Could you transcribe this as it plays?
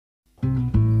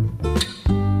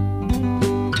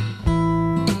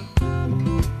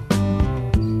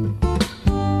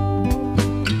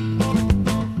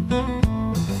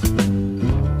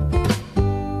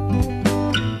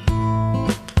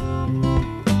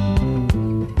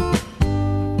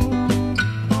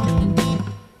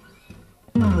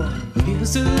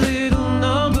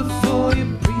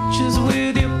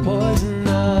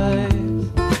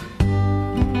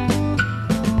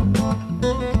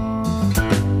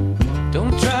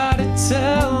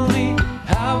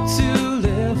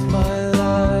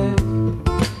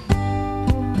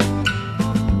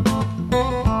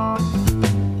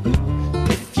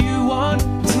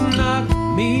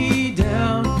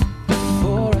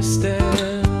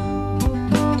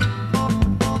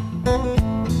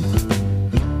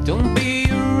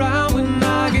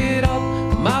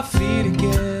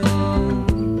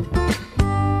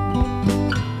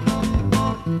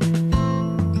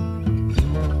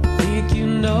you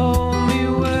know me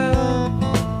well.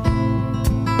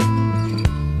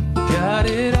 Got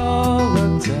it all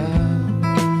worked out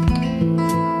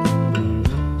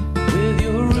with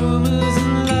your rumors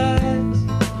and lies.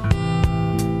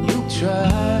 You'll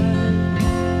try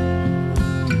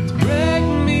to break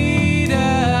me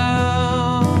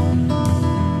down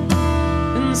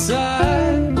inside.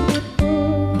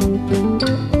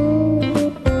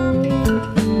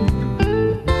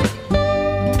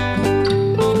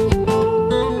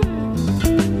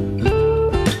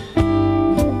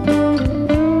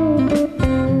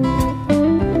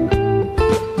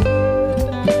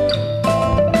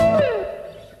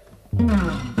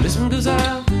 Listen goes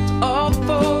out to all the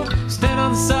folks who stand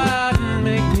on the side and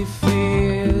make me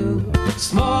feel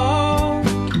small.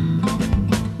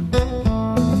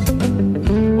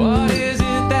 What is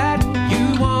it that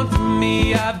you want from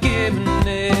me? I've given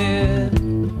it.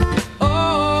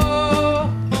 Oh,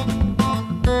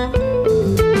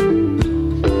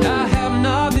 I have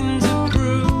nothing to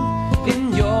prove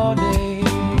in your name.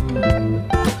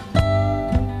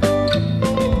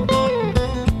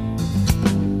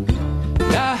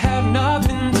 I have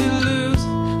nothing to lose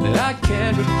that I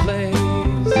can't replace.